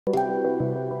Right,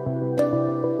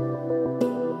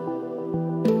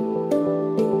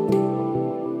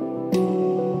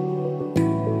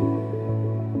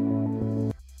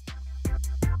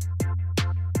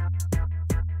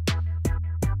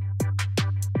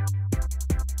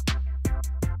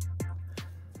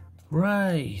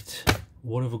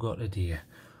 what have we got today?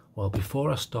 Well, before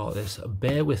I start this,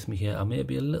 bear with me here. I may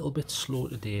be a little bit slow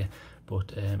today,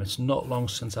 but it's not long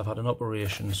since I've had an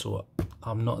operation, so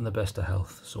I'm not in the best of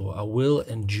health. So I will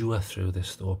endure through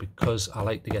this though, because I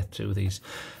like to get through these.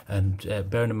 And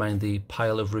bearing in mind the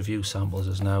pile of review samples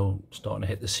is now starting to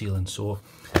hit the ceiling. So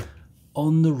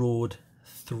on the road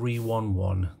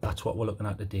 311, that's what we're looking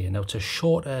at today. Now, it's a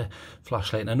shorter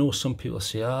flashlight, and I know some people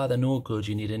say, they're no good,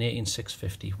 you need an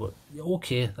 18650. Well,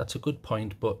 okay, that's a good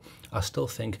point, but I still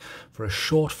think for a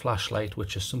short flashlight,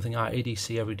 which is something I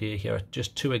EDC every day here,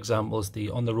 just two examples, the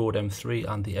on the road M3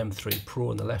 and the M3 Pro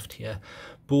on the left here,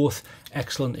 both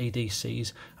excellent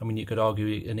EDCs. I mean, you could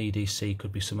argue an EDC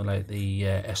could be something like the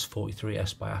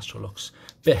S43S by Astrolux,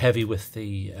 bit heavy with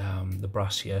the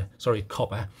brass here, sorry,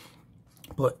 copper,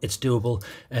 but it's doable,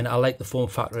 and I like the form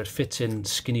factor. It fits in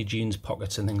skinny jeans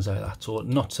pockets and things like that, so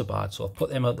not so bad. So I'll put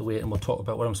them out the way and we'll talk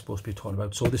about what I'm supposed to be talking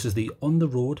about. So this is the On the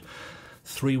Road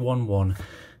 311.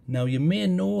 Now, you may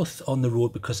know On the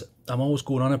Road because I'm always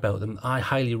going on about them. I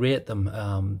highly rate them.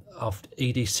 I've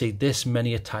EDC'd this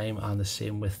many a time, and the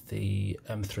same with the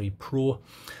M3 Pro.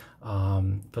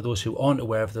 For those who aren't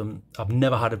aware of them, I've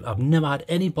never had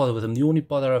any bother with them. The only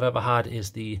bother I've ever had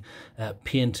is the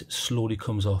paint slowly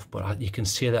comes off, but you can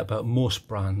say that about most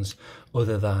brands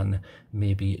other than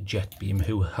maybe Jet Beam,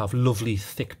 who have lovely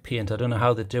thick paint. I don't know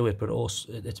how they do it, but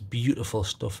also it's beautiful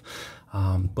stuff.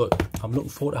 But I'm looking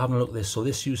forward to having a look at this. So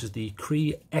this uses the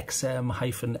Cree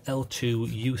XM-L2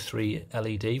 U3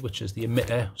 LED, which is the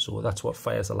emitter, so that's what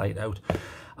fires the light out.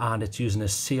 And it's using a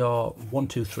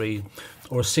CR123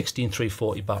 or a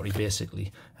 16340 battery,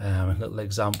 basically. A little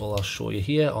example I'll show you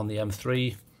here on the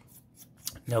M3.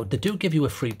 Now, they do give you a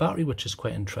free battery, which is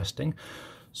quite interesting.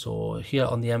 So here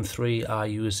on the M3, I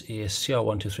use a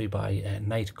CR123 by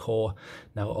Nightcore.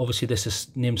 Now, obviously, this is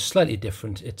named slightly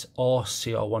different. It's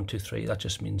RCR123. That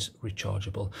just means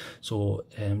rechargeable. So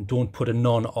don't put a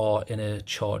non-R in a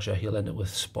charger. You'll end up with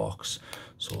sparks.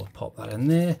 So I'll pop that in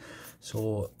there.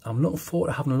 So I'm looking forward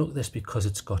to having a look at this because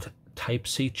it's got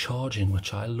Type-C charging,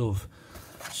 which I love.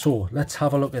 So let's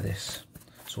have a look at this.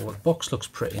 So the box looks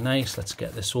pretty nice. Let's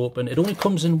get this open. It only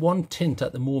comes in one tint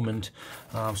at the moment.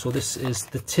 So this is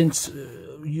the tint's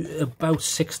about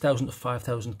 6,000 to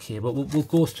 5,000 K, but we'll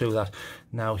go through that.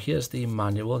 Now, here's the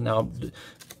manual. Now,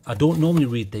 I don't normally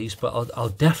read these, but I'll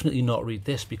definitely not read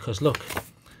this because look,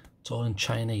 it's all in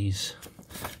Chinese.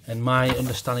 And my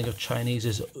understanding of Chinese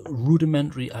is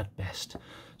rudimentary at best.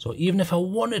 So even if I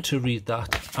wanted to read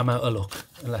that, I'm out of luck,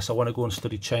 unless I want to go and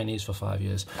study Chinese for 5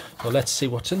 years. So let's see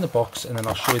what's in the box, and then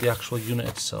I'll show you the actual unit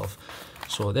itself.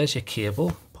 So there's your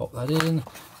cable, pop that in,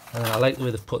 and I like the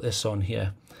way they've put this on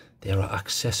here. There are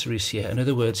accessories here. In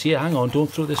other words, yeah, hang on,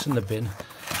 don't throw this in the bin.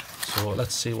 So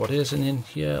let's see what is in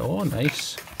here. Oh,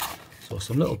 nice. So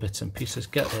some little bits and pieces,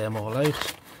 get them all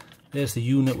out. There's the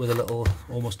unit with a little,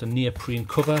 almost a neoprene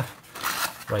cover.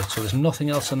 Right, so there's nothing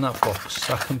else in that box.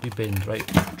 That can be binned, right?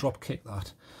 Drop kick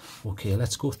that. Okay,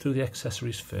 let's go through the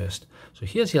accessories first. So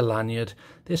here's your lanyard.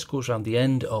 This goes around the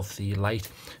end of the light,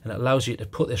 and it allows you to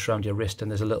put this around your wrist, and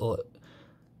there's a little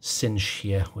cinch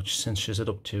here, which cinches it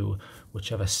up to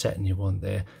whichever setting you want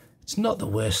there. It's not the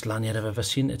worst lanyard I've ever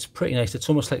seen. It's pretty nice. It's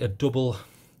almost like a double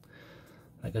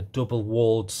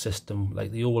walled system,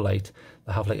 like the Olight.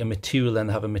 They have like a material, then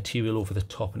they have a material over the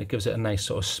top, and it gives it a nice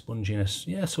sort of sponginess.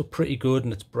 Yeah, so pretty good,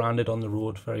 and it's branded On the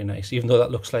Road, very nice. Even though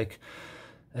that looks like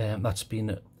that's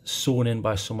been sewn in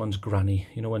by someone's granny,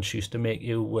 you know, when she used to make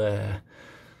you wear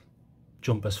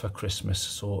jumpers for Christmas.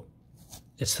 So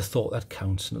it's the thought that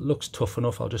counts, and it looks tough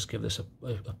enough. I'll just give this a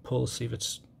pull, see if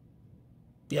it's,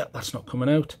 yeah, that's not coming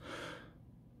out.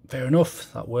 Fair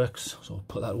enough, that works. So I'll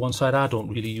put that one side. I don't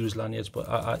really use lanyards, but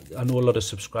I know a lot of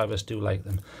subscribers do like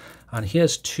them. And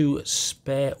here's two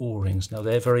spare O-rings. Now,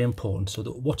 they're very important. So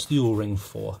what's the O-ring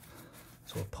for?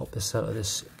 So I'll pop this out of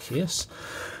this case.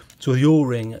 So the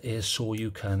O-ring is so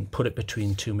you can put it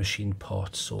between two machine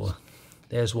parts. So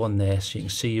there's one there. So you can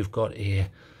see you've got a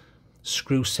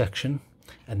screw section,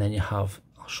 and then you have,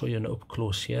 I'll show you up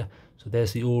close here. So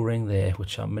there's the O-ring there,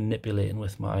 which I'm manipulating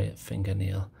with my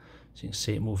fingernail. So you can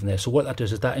see it moving there. So what that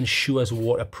does is that ensures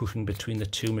waterproofing between the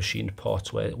two machined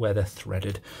parts where they're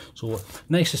threaded. So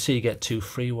nice to see you get two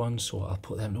free ones. So I'll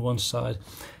put them to one side,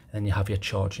 and you have your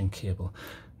charging cable.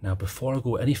 Now, before I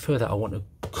go any further, I want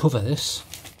to cover this.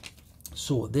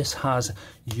 So this has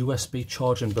USB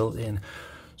charging built in.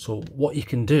 So what you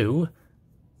can do,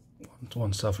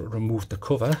 once I've removed the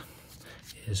cover,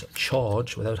 is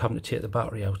charge without having to take the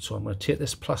battery out. So I'm going to take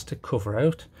this plastic cover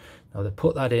out. Now they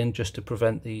put that in just to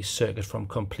prevent the circuit from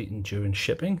completing during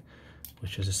shipping,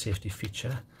 which is a safety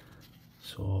feature.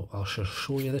 So I'll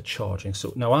show you the charging.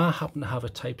 So now I happen to have a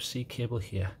Type-C cable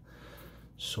here.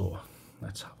 So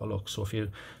let's have a look. So if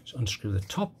you unscrew the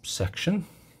top section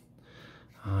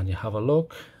and you have a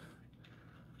look,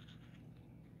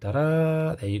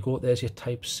 ta-da, there you go, there's your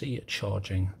Type-C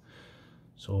charging.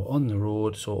 So on the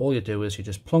road, so all you do is you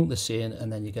just plonk this in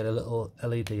and then you get a little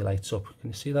LED lights up.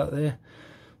 Can you see that there?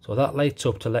 So that lights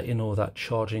up to let you know that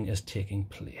charging is taking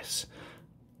place.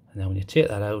 And then when you take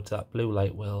that out, that blue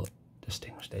light will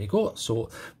distinguish. There you go. So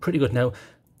pretty good. Now,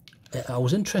 I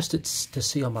was interested to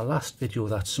see on my last video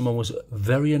that someone was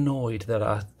very annoyed that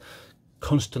I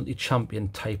constantly champion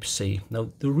Type-C.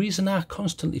 Now, the reason I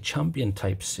constantly champion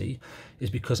Type-C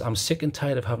is because I'm sick and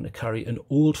tired of having to carry an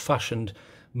old-fashioned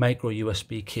micro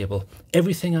USB cable.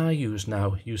 Everything I use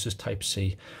now uses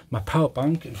Type-C. My power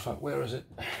bank, in fact, where is it?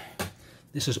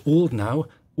 This is old now,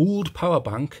 old power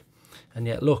bank, and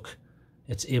yet look,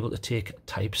 it's able to take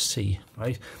Type-C,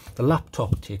 right? The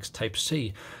laptop takes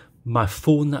Type-C. My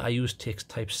phone that I use takes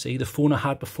Type-C. The phone I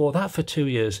had before that for 2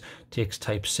 years takes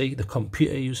Type-C. The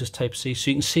computer uses Type-C. So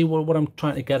you can see what I'm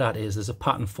trying to get at is there's a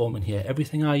pattern forming here.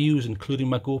 Everything I use, including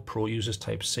my GoPro, uses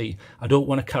Type-C. I don't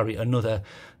want to carry another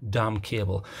damn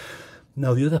cable.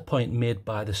 Now, the other point made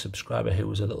by the subscriber who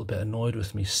was a little bit annoyed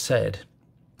with me said,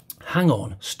 hang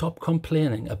on, stop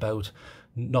complaining about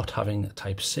not having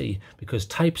Type-C, because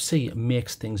Type-C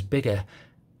makes things bigger.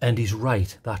 And he's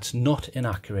right, that's not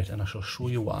inaccurate, and I shall show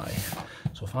you why.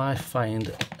 So if I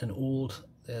find an old,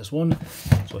 there's one.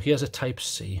 So here's a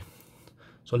Type-C.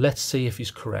 So let's see if he's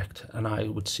correct, and I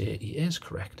would say he is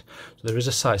correct. So there is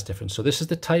a size difference. So this is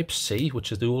the Type-C,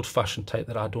 which is the old-fashioned type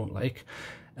that I don't like.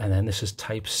 And then this is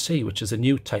Type-C, which is a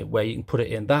new type where you can put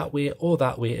it in that way or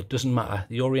that way. It doesn't matter.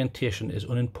 The orientation is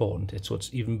unimportant. So it's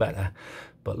even better.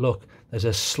 But look, there's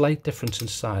a slight difference in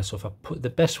size. So if I put the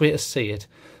best way to see it,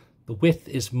 the width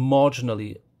is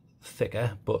marginally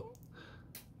thicker, but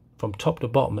from top to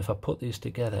bottom, if I put these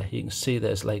together, you can see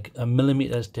there's like a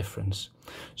millimeter's difference.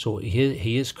 So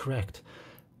he is correct.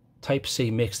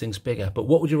 Type-C makes things bigger. But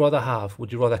what would you rather have?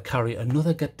 Would you rather carry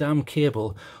another goddamn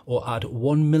cable or add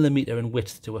 1 millimeter in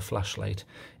width to a flashlight?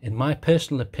 In my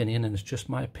personal opinion, and it's just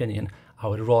my opinion, I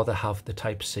would rather have the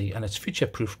Type-C, and it's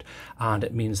future-proofed, and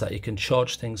it means that you can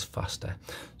charge things faster.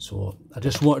 So I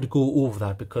just wanted to go over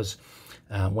that because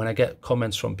when I get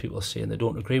comments from people saying they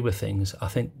don't agree with things, I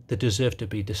think they deserve to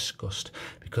be discussed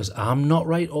because I'm not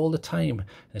right all the time.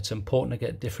 And it's important to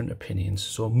get different opinions.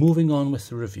 So moving on with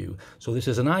the review. So this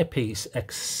is an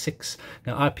IPX6.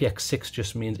 Now IPX6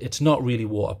 just means it's not really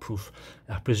waterproof.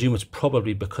 I presume it's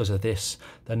probably because of this.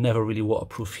 They're never really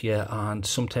waterproof here, and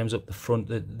sometimes up the front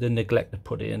they neglect to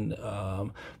put in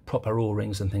proper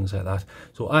O-rings and things like that.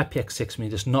 So IPX6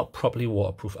 means it's not properly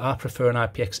waterproof. I prefer an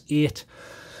IPX8.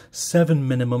 7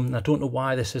 minimum. I don't know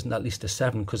why this isn't at least a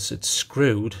 7 because it's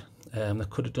screwed. They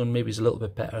could have done maybe a little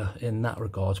bit better in that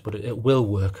regards, but it will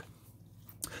work.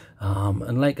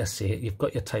 And like I say, you've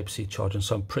got your Type-C charging,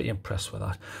 so I'm pretty impressed with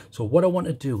that. So what I want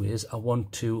to do is I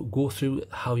want to go through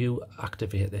how you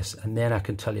activate this, and then I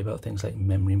can tell you about things like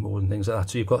memory mode and things like that.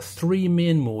 So you've got 3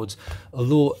 main modes,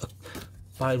 although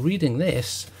by reading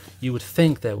this, you would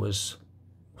think there was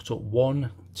 1,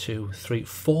 2, 3,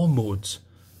 4 modes.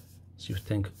 So you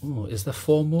think, oh, is there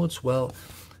 4 modes? Well,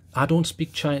 I don't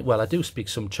speak Chinese. Well, I do speak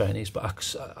some Chinese,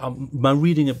 but my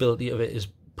reading ability of it is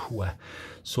poor.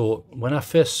 So when I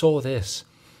first saw this,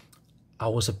 I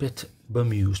was a bit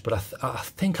bemused, but I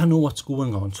think I know what's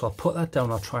going on. So I'll put that down.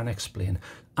 I'll try and explain.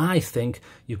 I think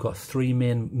you've got 3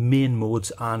 main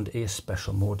modes and a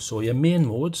special mode. So your main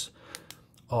modes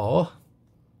are,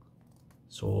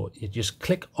 so you just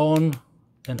click on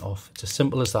and off. It's as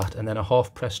simple as that. And then a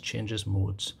half press changes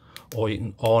modes. Or you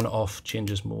can on, off,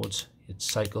 changes modes. It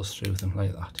cycles through them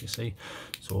like that, you see.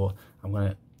 So I'm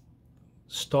going to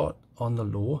start on the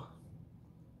low.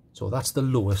 So that's the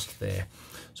lowest there.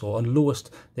 So on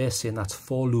lowest, they're saying that's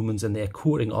 4 lumens, and they're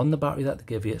quoting on the battery that they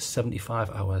give you 75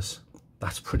 hours.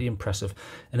 That's pretty impressive.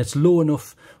 And it's low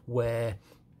enough where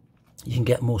you can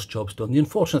get most jobs done. The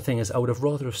unfortunate thing is I would have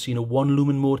rather have seen a 1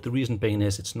 lumen mode. The reason being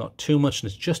is it's not too much and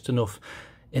it's just enough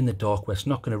in the dark where it's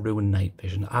not going to ruin night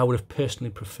vision. I would have personally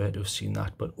preferred to have seen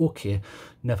that, but okay,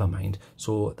 never mind.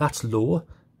 So that's low,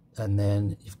 and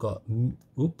then you've got,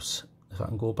 oops, if I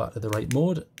can go back to the right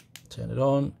mode, turn it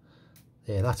on,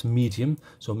 there, that's medium.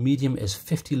 So medium is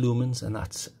 50 lumens, and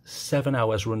that's 7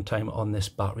 hours runtime on this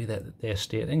battery that they're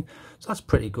stating. So that's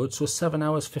pretty good. So 7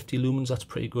 hours, 50 lumens, that's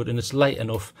pretty good, and it's light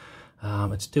enough.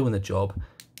 It's doing the job.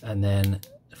 And then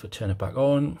if I turn it back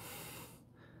on,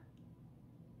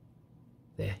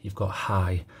 there you've got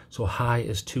high. So high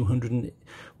is 200.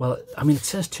 Well, I mean, it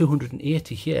says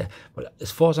 280 here, but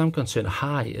as far as I'm concerned,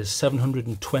 high is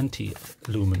 720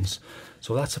 lumens.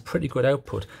 So that's a pretty good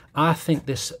output. I think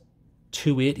this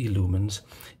 280 lumens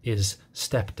is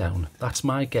step down. That's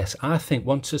my guess. I think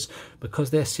once it's,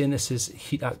 because they're saying this is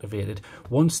heat activated,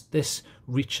 once this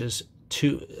reaches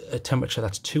to a temperature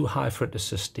that's too high for it to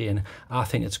sustain, I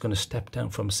think it's going to step down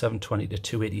from 720 to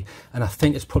 280, and I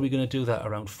think it's probably going to do that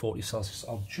around 40 Celsius.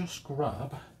 I'll just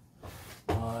grab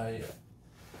my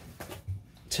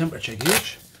temperature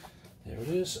gauge. There it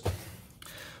is,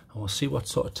 and we'll see what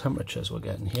sort of temperatures we're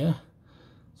getting here.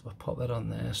 So I'll pop that on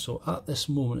there. So at this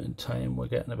moment in time, we're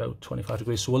getting about 25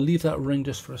 degrees. So we'll leave that running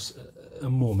just for a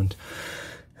moment.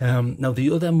 Now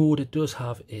the other mode it does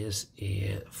have is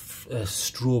a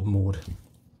strobe mode.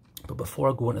 But before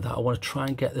I go into that, I want to try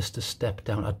and get this to step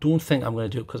down. I don't think I'm going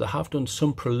to do it because I have done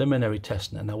some preliminary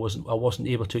testing and I wasn't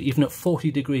able to. Even at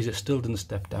 40 degrees, it still didn't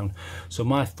step down. So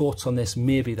my thoughts on this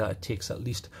may be that it takes at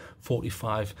least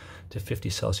 45 to 50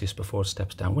 Celsius before it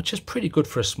steps down, which is pretty good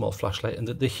for a small flashlight. And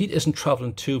the heat isn't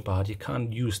traveling too bad. You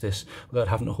can use this without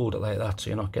having to hold it like that, so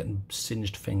you're not getting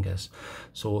singed fingers.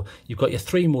 So you've got your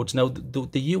three modes. Now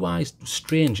the UI is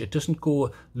strange. It doesn't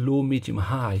go low, medium,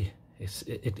 high.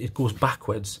 It goes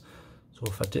backwards.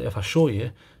 So if I show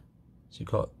you, so you've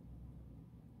got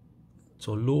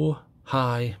low,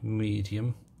 high,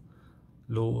 medium,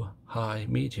 low, high,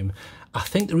 medium. I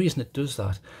think the reason it does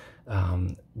that,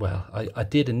 well, I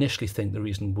did initially think the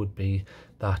reason would be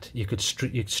that you could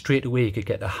straight away you could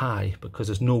get a high because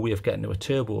there's no way of getting to a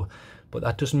turbo. But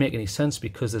that doesn't make any sense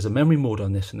because there's a memory mode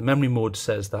on this, and the memory mode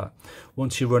says that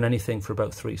once you run anything for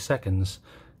about 3 seconds,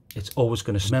 it's always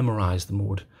going to memorize the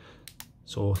mode.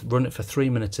 So run it for 3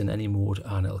 minutes in any mode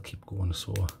and it'll keep going.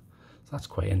 So that's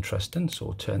quite interesting. So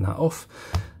we'll turn that off.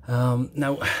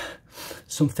 Now,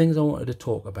 some things I wanted to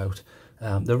talk about.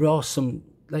 There are some,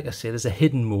 like I say, there's a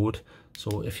hidden mode.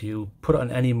 So if you put it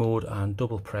on any mode and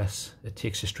double press, it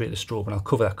takes you straight to strobe. And I'll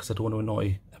cover that because I don't want to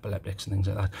annoy epileptics and things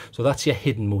like that. So that's your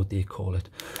hidden mode, they call it.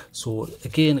 So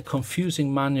again, a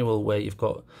confusing manual where you've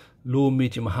got low,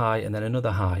 medium, high, and then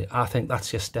another high. I think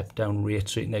that's your step down rate,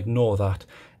 so you can ignore that,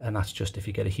 and that's just if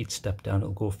you get a heat step down,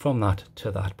 it'll go from that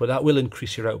to that, but that will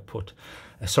increase your output,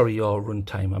 your run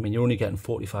time. I mean, you're only getting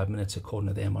 45 minutes according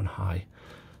to them on high.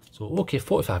 So okay,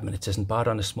 45 minutes isn't bad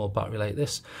on a small battery like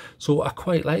this. So I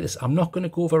quite like this. I'm not going to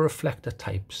go over reflector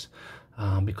types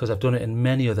because I've done it in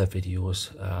many other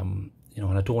videos, you know,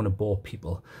 and I don't want to bore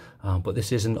people. But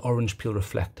this is an orange peel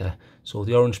reflector. So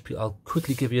the orange peel, I'll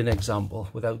quickly give you an example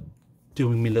without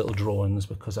doing me little drawings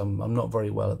because I'm not very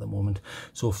well at the moment.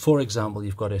 So for example,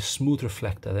 you've got a smooth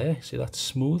reflector there. See, that's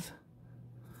smooth.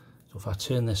 So if I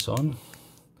turn this on,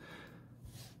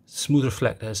 smooth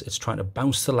reflectors, it's trying to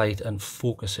bounce the light and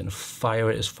focus and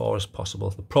fire it as far as possible.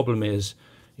 The problem is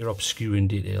you're obscuring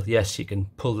detail. Yes, you can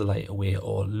pull the light away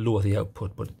or lower the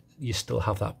output, but you still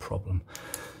have that problem.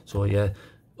 So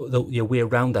your way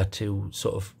around that to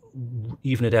sort of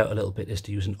even it out a little bit is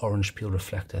to use an orange peel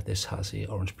reflector. This has a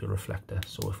orange peel reflector.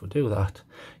 So if we do that,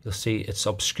 you'll see it's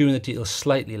obscuring the details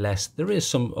slightly less. There is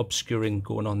some obscuring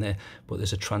going on there, but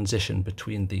there's a transition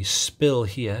between the spill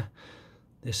here.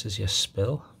 This is your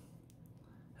spill,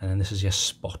 and then this is your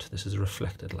spot. This is a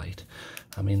reflected light.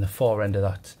 I mean, the far end of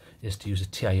that is to use a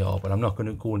TIR, but I'm not going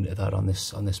to go into that on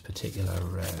this particular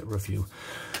review.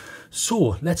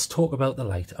 So let's talk about the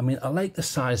light. I mean, I like the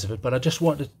size of it, but I just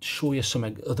wanted to show you some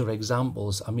other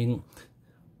examples. I mean,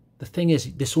 the thing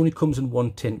is, this only comes in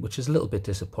one tint, which is a little bit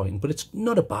disappointing, but it's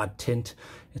not a bad tint.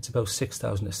 It's about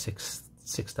 6,000 to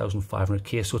 6,500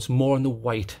 K, so it's more on the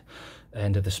white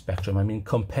end of the spectrum. I mean,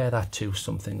 compare that to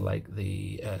something like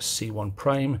the C1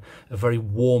 Prime, a very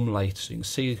warm light. So you can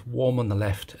see warm on the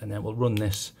left, and then we'll run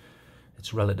this.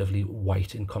 It's relatively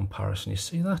white in comparison. You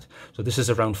see that? So this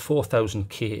is around 4,000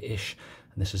 K-ish,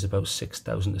 and this is about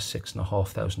 6,000 to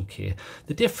 6,500 K.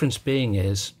 The difference being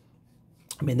is,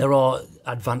 I mean, there are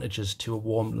advantages to a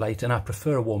warm light, and I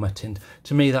prefer a warmer tint.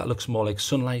 To me, that looks more like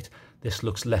sunlight. This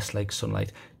looks less like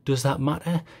sunlight. Does that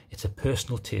matter? It's a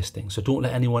personal taste thing. So don't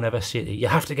let anyone ever say to you, you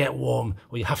have to get warm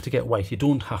or you have to get white. You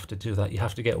don't have to do that. You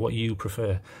have to get what you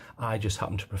prefer. I just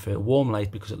happen to prefer warm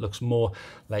light because it looks more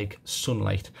like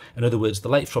sunlight. In other words, the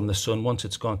light from the sun, once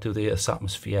it's gone through the Earth's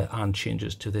atmosphere and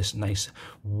changes to this nice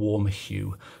warm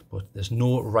hue. But there's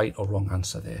no right or wrong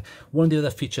answer there. One of the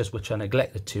other features which I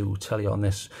neglected to tell you on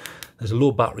this, there's a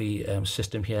low battery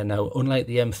system here. Now, unlike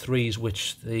the M3s,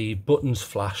 which the buttons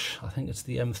flash, I think it's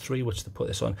the M3 which they put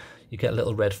this on, you get a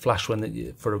little red flash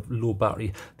when for a low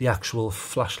battery, the actual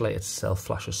flashlight itself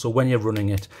flashes. So when you're running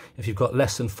it, if you've got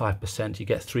less than 5%, you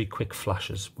get 3 quick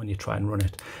flashes when you try and run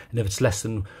it. And if it's less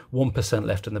than 1%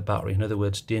 left in the battery, in other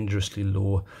words, dangerously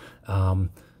low,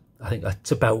 I think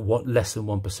that's about less than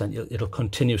 1%. It'll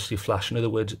continuously flash. In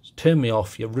other words, turn me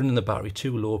off. You're running the battery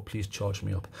too low. Please charge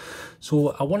me up. So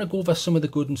I want to go over some of the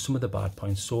good and some of the bad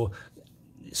points. So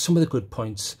some of the good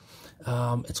points,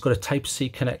 it's got a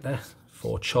Type-C connector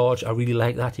for charge. I really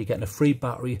like that. You're getting a free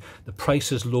battery. The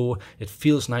price is low. It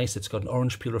feels nice. It's got an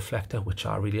orange peel reflector, which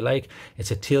I really like.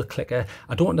 It's a tail clicker.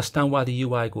 I don't understand why the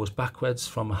UI goes backwards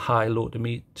from high,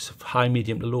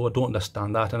 medium to low. I don't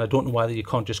understand that. And I don't know why you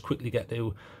can't just quickly get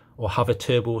to or have a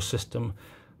turbo system.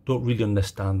 Don't really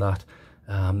understand that.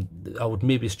 I would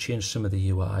maybe change some of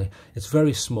the UI. It's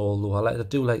very small though. I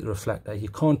do like the reflector. You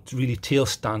can't really tail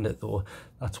stand it though.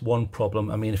 That's one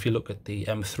problem. I mean, if you look at the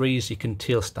M3s, you can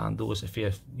tail stand those. If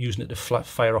you're using it to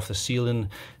fire off the ceiling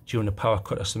during a power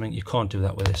cut or something, you can't do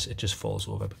that with this. It just falls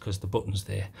over because the button's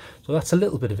there. So that's a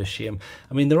little bit of a shame.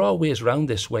 I mean, there are ways around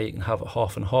this where you can have it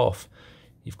half and half.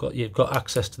 You've got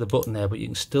access to the button there, but you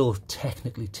can still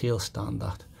technically tail stand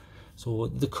that. So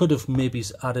they could have maybe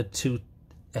added 2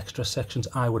 extra sections.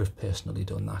 I would have personally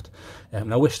done that.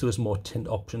 And I wish there was more tint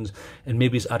options and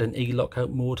maybe add an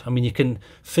e-lockout mode. I mean, you can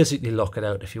physically lock it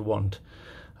out if you want,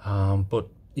 but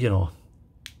you know,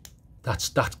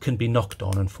 that can be knocked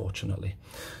on, unfortunately.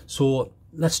 So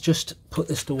let's just put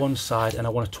this to one side, and I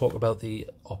want to talk about the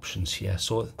options here.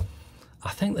 So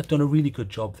I think they've done a really good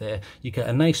job there. You get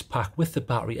a nice pack with the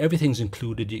battery. Everything's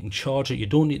included. You can charge it. You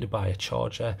don't need to buy a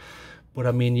charger. But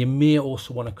I mean, you may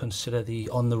also want to consider the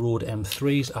on-the-road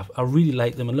M3s. I really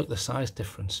like them, and look, the size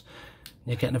difference.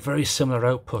 You're getting a very similar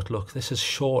output. Look, this is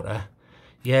shorter.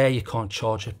 Yeah, you can't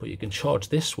charge it, but you can charge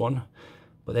this one.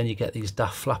 But then you get these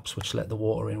daft flaps which let the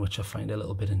water in, which I find a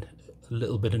little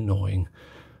bit annoying.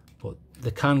 But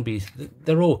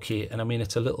they're okay, and I mean,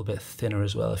 it's a little bit thinner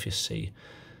as well. If you see,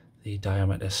 the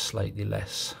diameter is slightly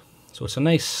less. So it's a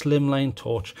nice slimline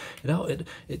torch.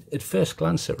 At first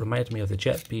glance, it reminded me of the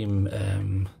Jet Beam.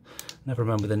 Never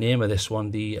remember the name of this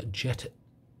one, the Jet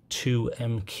 2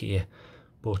 MK,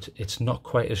 but it's not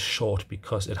quite as short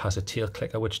because it has a tail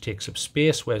clicker which takes up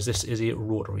space, whereas this is a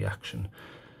rotary action.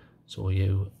 So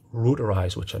you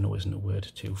rotorize, which I know isn't a word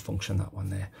to function that one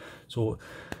there. So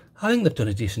I think they've done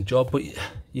a decent job, but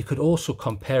you could also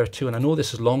compare it to, and I know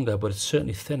this is longer, but it's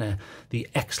certainly thinner, the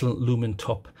excellent Lumen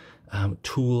Top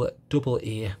Tool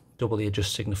AA. AA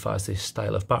just signifies the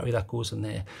style of battery that goes in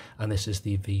there, and this is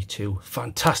the V2.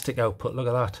 Fantastic output, look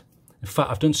at that. In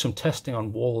fact, I've done some testing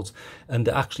on walls, and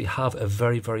they actually have a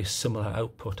very, very similar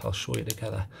output. I'll show you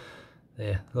together.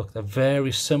 There, look, they're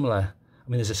very similar. I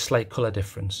mean, there's a slight colour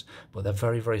difference, but they're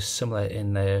very, very similar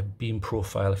in their beam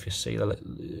profile, if you see.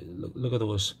 Look at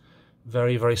those.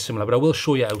 Very, very similar, but I will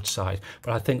show you outside.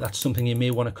 But I think that's something you may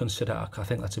want to consider. I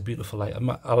think that's a beautiful light.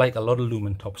 I like a lot of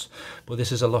Lumen Tops, but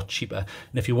this is a lot cheaper.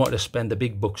 And if you wanted to spend the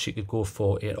big bucks, you could go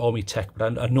for an Army Tech.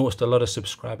 But I noticed a lot of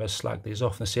subscribers slag these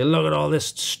off and they say, look at all this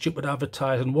stupid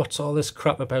advertising. What's all this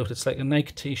crap about? It's like a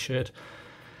Nike t-shirt.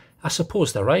 I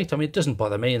suppose they're right. I mean, it doesn't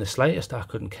bother me in the slightest. I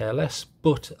couldn't care less.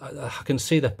 But I can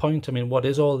see the point. I mean, what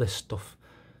is all this stuff?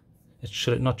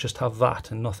 Should it not just have that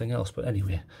and nothing else? But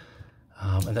anyway.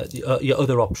 And that your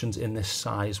other options in this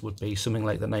size would be something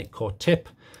like the Nightcore Tip.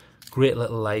 Great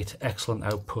little light, excellent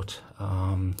output.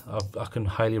 I can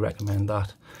highly recommend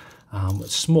that.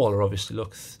 It's smaller, obviously,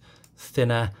 look,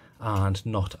 thinner and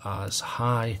not as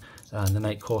high. And the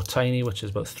Nightcore Tiny, which is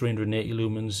about 380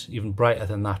 lumens, even brighter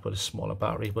than that, but a smaller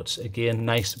battery. But again,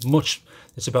 nice,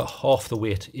 it's about half the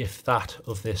weight, if that,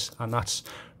 of this, and that's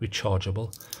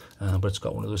rechargeable. But it's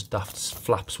got one of those daft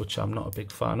flaps, which I'm not a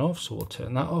big fan of, so we'll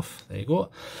turn that off. There you go.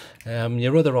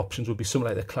 Your other options would be something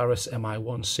like the Claris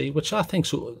Mi1C, which I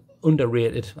think is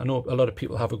underrated. I know a lot of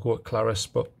people have a go at Claris,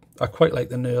 but I quite like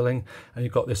the knurling. And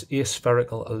you've got this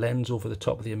aspherical lens over the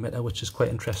top of the emitter, which is quite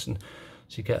interesting.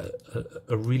 So you get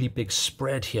a really big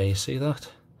spread here, you see that?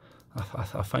 I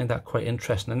find that quite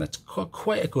interesting, and that's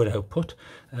quite a good output.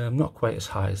 Not quite as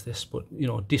high as this, but you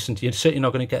know, decent. You're certainly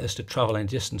not going to get this to travel any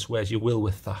distance, whereas you will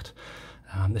with that.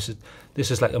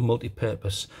 This is like a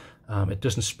multi-purpose It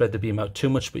doesn't spread the beam out too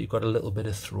much, but you've got a little bit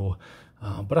of throw.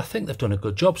 But I think they've done a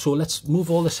good job. So let's move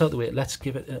all this out of the way. Let's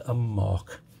give it a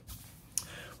mark.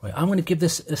 Right, I'm going to give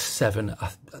this a 7.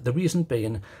 The reason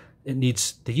being,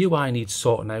 the UI needs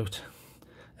sorting out.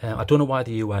 I don't know why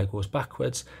the UI goes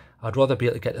backwards. I'd rather be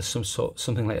able to get to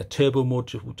something like a turbo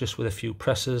mode just with a few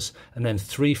presses, and then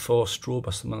 3 for strobe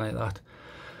or something like that.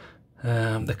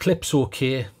 The clip's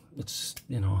okay. It's,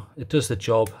 you know, it does the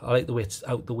job. I like the way it's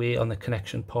out the way on the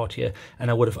connection part here, and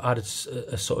I would have added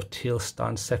a sort of tail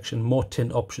stand section, more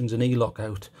tint options, and E-lock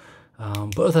out.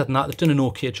 But other than that, they've done an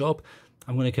okay job.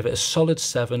 I'm going to give it a solid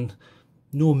 7.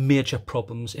 No major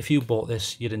problems. If you bought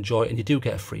this, you'd enjoy it, and you do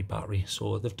get a free battery.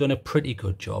 So they've done a pretty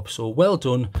good job. So well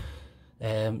done.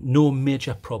 No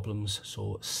major problems.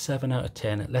 So 7 out of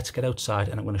 10. Let's get outside,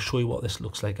 and I'm going to show you what this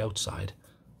looks like outside.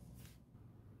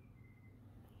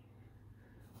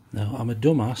 Now, I'm a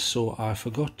dumbass, so I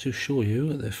forgot to show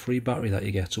you the free battery that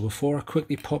you get. So before I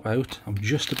quickly pop out, I'm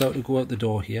just about to go out the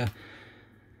door here.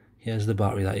 Here's the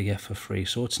battery that you get for free.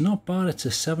 So it's not bad. It's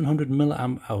a 700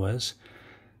 milliamp hours,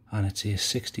 and it's a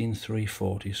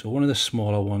 16340. So one of the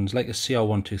smaller ones, like a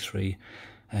CR123.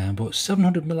 But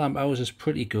 700 milliamp hours is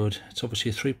pretty good. It's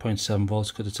obviously 3.7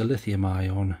 volts because it's a lithium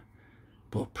ion,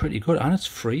 but pretty good, and it's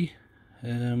free.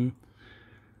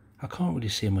 I can't really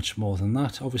say much more than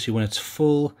that. Obviously, when it's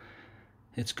full,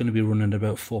 it's going to be running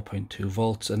about 4.2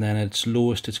 volts, and then at its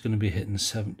lowest, it's going to be hitting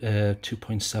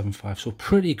 2.75. So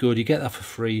pretty good. You get that for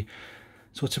free.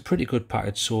 So it's a pretty good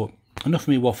package. So enough of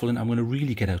me waffling. I'm going to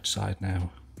really get outside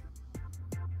now.